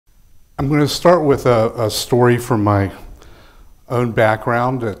I'm going to start with a story from my own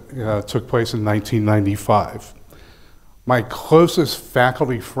background that took place in 1995. My closest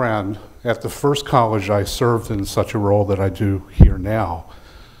faculty friend at the first college I served in such a role that I do here now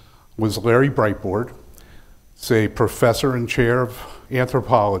was Larry Brightboard. He's a professor and chair of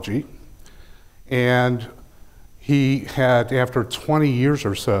anthropology, and he had, after 20 years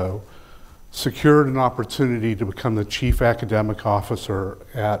or so, secured an opportunity to become the chief academic officer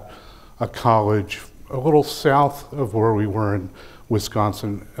at a college a little south of where we were in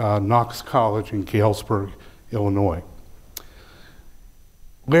Wisconsin, Knox College in Galesburg, Illinois.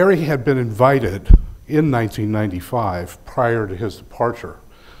 Larry had been invited in 1995, prior to his departure,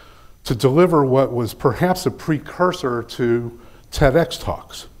 to deliver what was perhaps a precursor to TEDx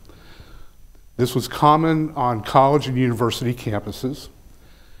talks. This was common on college and university campuses,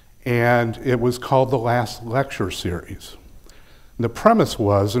 and it was called the Last Lecture Series. And the premise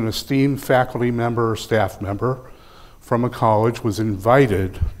was an esteemed faculty member or staff member from a college was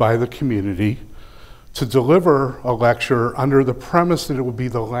invited by the community to deliver a lecture under the premise that it would be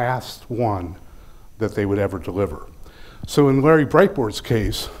the last one that they would ever deliver. So in Larry Brightboard's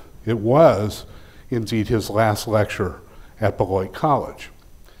case, it was indeed his last lecture at Beloit College.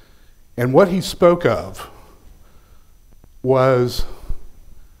 And what he spoke of was,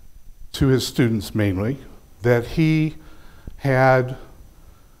 to his students mainly, that he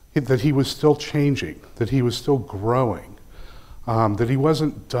was still changing, that he was still growing, that he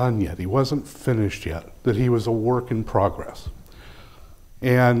wasn't done yet, he wasn't finished yet, that he was a work in progress.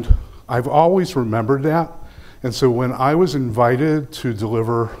 And I've always remembered that. And so when I was invited to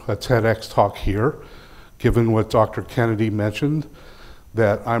deliver a TEDx talk here, given what Dr. Kennedy mentioned,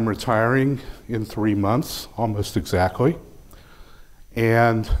 that I'm retiring in 3 months, almost exactly,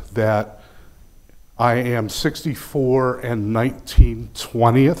 and that I am 64 and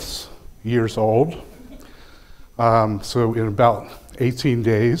 19/20 years old. So in about 18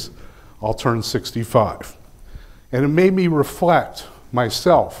 days, I'll turn 65. And it made me reflect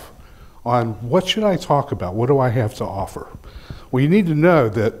myself on what should I talk about? What do I have to offer? Well, you need to know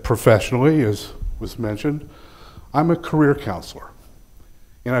that professionally, as was mentioned, I'm a career counselor.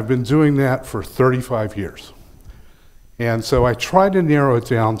 And I've been doing that for 35 years. And so I tried to narrow it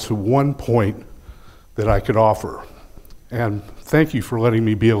down to one point that I could offer. And thank you for letting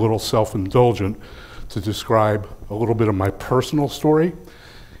me be a little self-indulgent to describe a little bit of my personal story.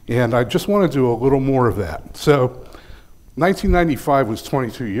 And I just want to do a little more of that. So 1995 was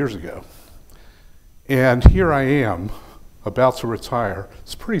 22 years ago. And here I am, about to retire.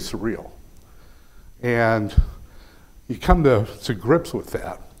 It's pretty surreal. And you come to grips with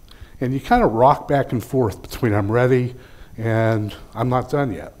that. And you kind of rock back and forth between I'm ready and I'm not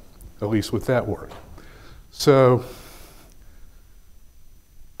done yet, at least with that word. So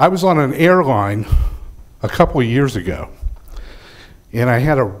I was on an airline a couple of years ago, and I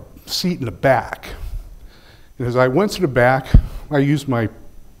had a seat in the back. And as I went to the back, I used my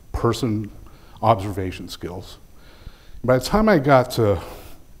person observation skills. By the time I got to,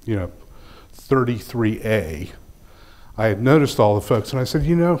 33A, I had noticed all the folks, and I said,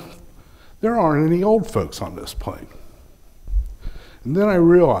 there aren't any old folks on this plane. And then I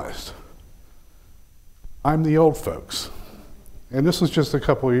realized I'm the old folks. And this was just a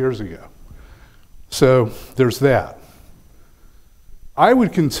couple of years ago. So there's that. I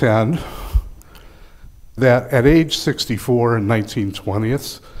would contend that at age 64 and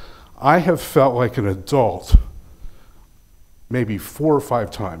 19/20, I have felt like an adult maybe 4 or 5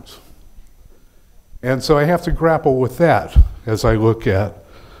 times. And so I have to grapple with that as I look at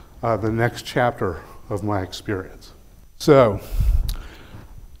the next chapter of my experience. So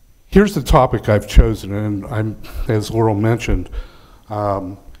here's the topic I've chosen, and as Laurel mentioned,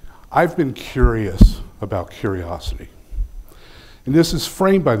 I've been curious about curiosity. And this is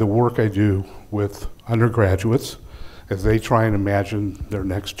framed by the work I do with undergraduates as they try and imagine their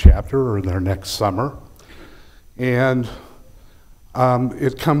next chapter or their next summer. And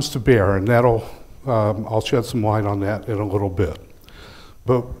it comes to bear, and I'll shed some light on that in a little bit.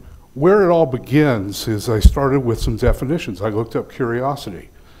 But where it all begins is I started with some definitions. I looked up curiosity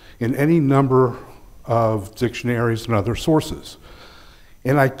in any number of dictionaries and other sources.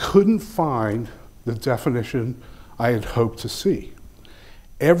 And I couldn't find the definition I had hoped to see.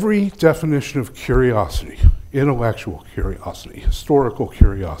 Every definition of curiosity, intellectual curiosity, historical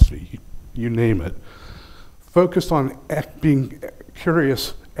curiosity, you name it, focused on being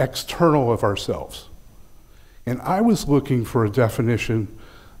curious external of ourselves. And I was looking for a definition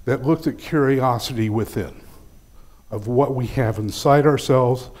that looked at curiosity within, of what we have inside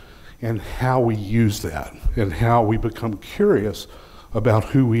ourselves and how we use that, and how we become curious about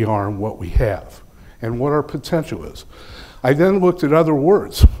who we are and what we have and what our potential is. I then looked at other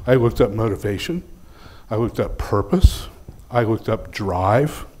words. I looked up motivation, I looked up purpose, I looked up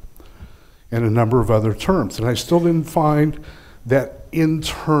drive, and a number of other terms, and I still didn't find that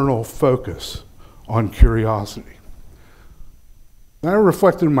internal focus on curiosity. Then I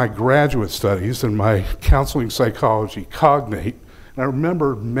reflected on my graduate studies and my counseling psychology cognate, and I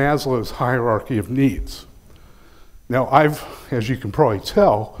remembered Maslow's hierarchy of needs. Now as you can probably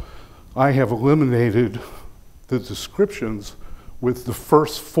tell, I have eliminated the descriptions with the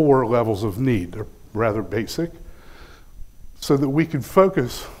first 4 levels of need. They're rather basic, so that we could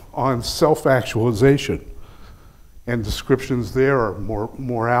focus on self-actualization. And descriptions there are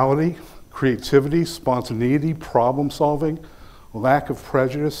morality, creativity, spontaneity, problem solving, lack of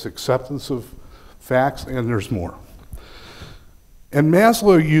prejudice, acceptance of facts, and there's more. And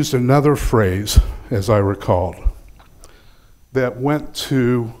Maslow used another phrase, as I recalled, that went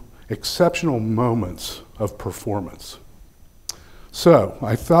to exceptional moments of performance. So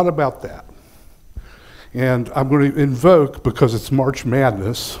I thought about that. And I'm going to invoke, because it's March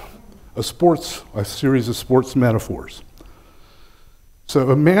Madness, a series of sports metaphors. So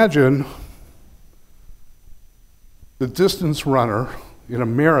imagine the distance runner in a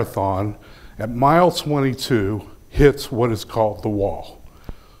marathon at mile 22 hits what is called the wall,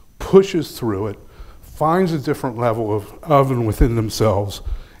 pushes through it, finds a different level of and within themselves,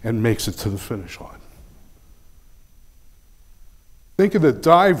 and makes it to the finish line. Think of the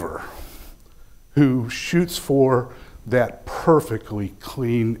diver who shoots for that perfectly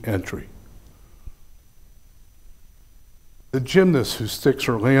clean entry. The gymnast who sticks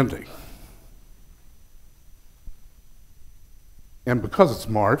her landing. And because it's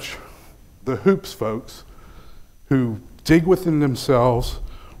March, the hoops folks who dig within themselves,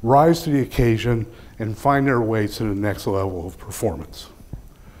 rise to the occasion, and find their way to the next level of performance.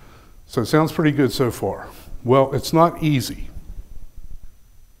 So it sounds pretty good so far. Well, it's not easy.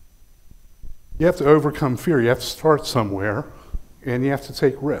 You have to overcome fear. You have to start somewhere, and you have to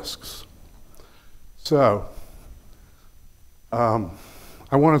take risks. So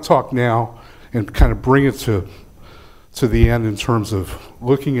I want to talk now and kind of bring it to the end in terms of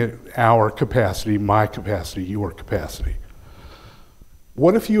looking at our capacity, my capacity, your capacity.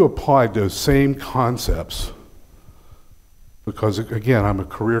 What if you applied those same concepts, because again, I'm a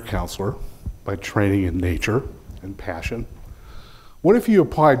career counselor by training in nature and passion. What if you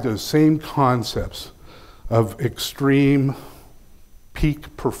applied those same concepts of extreme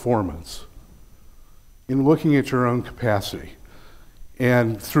peak performance in looking at your own capacity?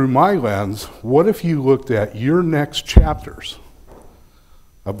 And through my lens, what if you looked at your next chapters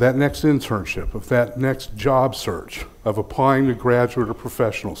of that next internship, of that next job search, of applying to graduate or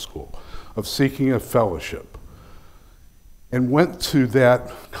professional school, of seeking a fellowship, and went to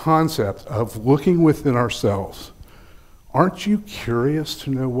that concept of looking within ourselves? Aren't you curious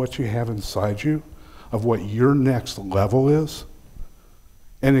to know what you have inside you, of what your next level is?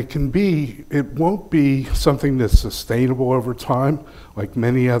 And it won't be something that's sustainable over time, like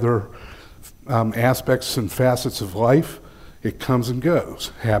many other aspects and facets of life. It comes and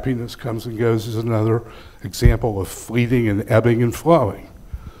goes. Happiness comes and goes is another example of fleeting and ebbing and flowing.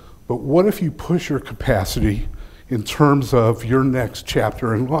 But what if you push your capacity in terms of your next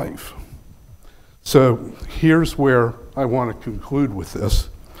chapter in life? So here's where I want to conclude with this,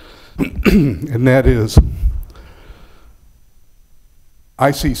 and that is,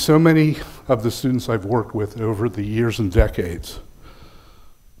 I see so many of the students I've worked with over the years and decades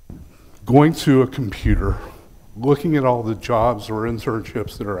going to a computer, looking at all the jobs or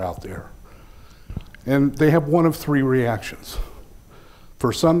internships that are out there, and they have one of 3 reactions.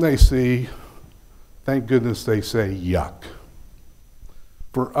 For some they see, thank goodness, they say, yuck.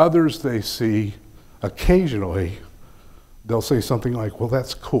 For others they see, occasionally, they'll say something like, well,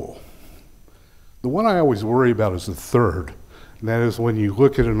 that's cool. The one I always worry about is the third, and that is when you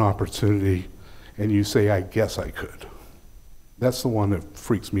look at an opportunity and you say, I guess I could. That's the one that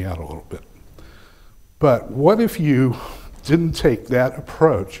freaks me out a little bit. But what if you didn't take that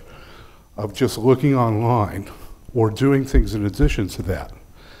approach of just looking online or doing things in addition to that,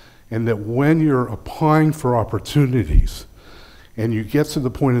 and that when you're applying for opportunities and you get to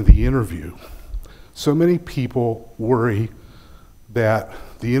the point of the interview, so many people worry that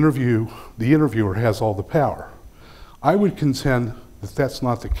the interviewer has all the power. I would contend that that's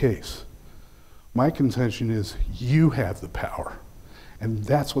not the case. My contention is you have the power, and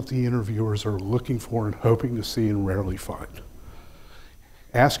that's what the interviewers are looking for and hoping to see and rarely find.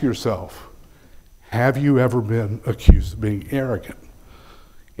 Ask yourself, have you ever been accused of being arrogant?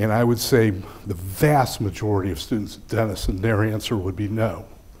 And I would say the vast majority of students at Denison, their answer would be no.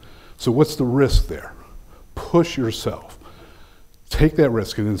 So what's the risk there? Push yourself. Take that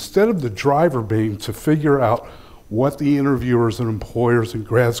risk. And instead of the driver being to figure out what the interviewers and employers and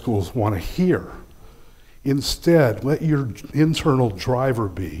grad schools want to hear, instead, let your internal driver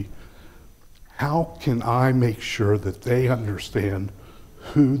be, how can I make sure that they understand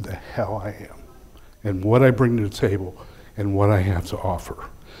who the hell I am and what I bring to the table and what I have to offer?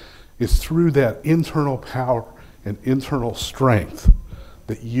 It's through that internal power and internal strength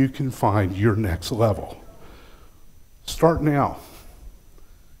that you can find your next level. Start now.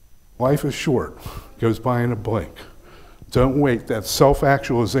 Life is short, goes by in a blink. Don't wait. That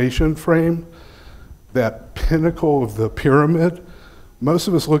self-actualization frame, that pinnacle of the pyramid, most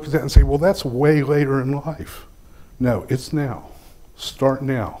of us look at that and say, well, that's way later in life. No, it's now. Start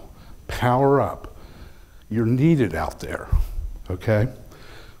now. Power up. You're needed out there, okay?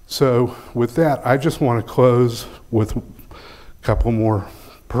 So with that, I just want to close with a couple more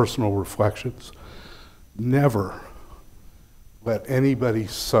personal reflections. Never let anybody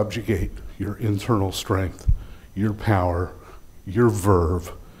subjugate your internal strength, your power, your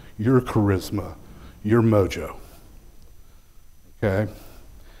verve, your charisma, your mojo, okay?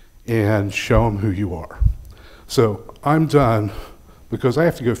 And show them who you are. So I'm done because I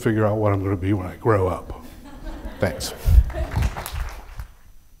have to go figure out what I'm going to be when I grow up. Thanks.